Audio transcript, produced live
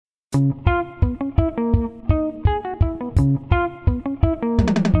So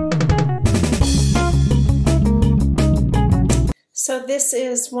this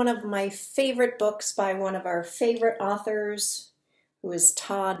is one of my favorite books by one of our favorite authors, who is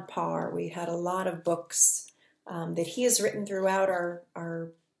Todd Parr. We had a lot of books that he has written throughout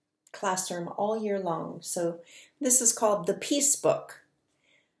our classroom all year long. So this is called The Peace Book.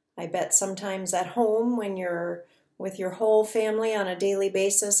 I bet sometimes at home when you're with your whole family on a daily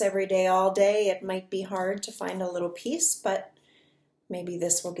basis, every day, all day, it might be hard to find a little peace, but maybe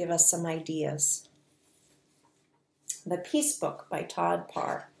this will give us some ideas. The Peace Book by Todd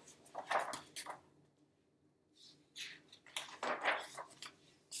Parr.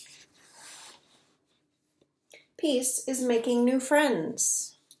 Peace is making new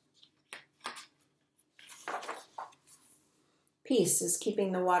friends. Peace is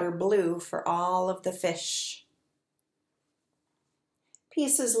keeping the water blue for all of the fish.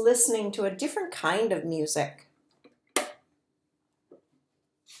 Peace is listening to a different kind of music.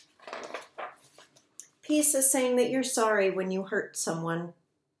 Peace is saying that you're sorry when you hurt someone.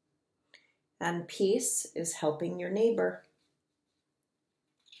 And peace is helping your neighbor.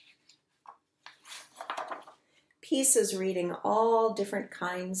 Peace is reading all different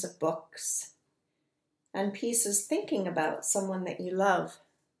kinds of books. And peace is thinking about someone that you love.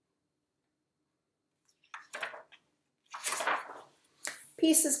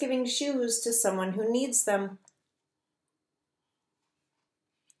 Peace is giving shoes to someone who needs them.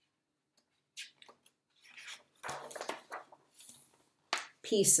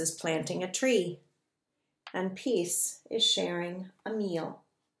 Peace is planting a tree, and peace is sharing a meal.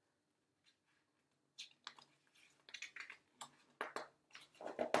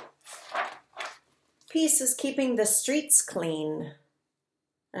 Peace is keeping the streets clean,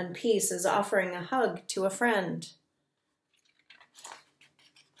 and peace is offering a hug to a friend.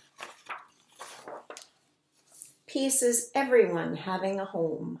 Peace is everyone having a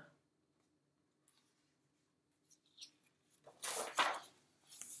home.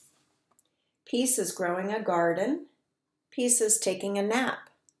 Peace is growing a garden. Peace is taking a nap.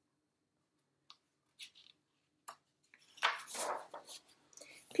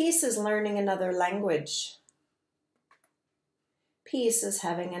 Peace is learning another language. Peace is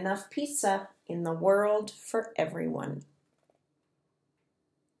having enough pizza in the world for everyone.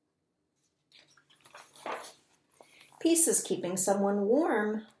 Peace is keeping someone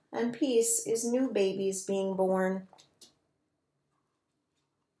warm, and peace is new babies being born.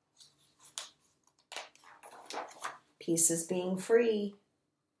 Peace is being free.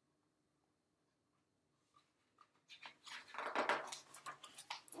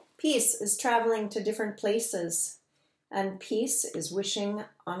 Peace is traveling to different places, and peace is wishing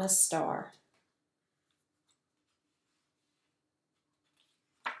on a star.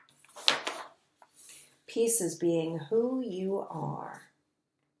 Peace is being who you are.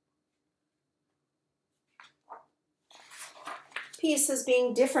 Peace is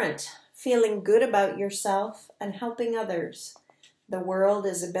being different, feeling good about yourself and helping others. The world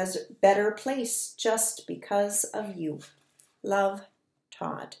is a better place just because of you. Love,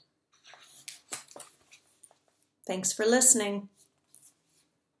 Todd. Thanks for listening.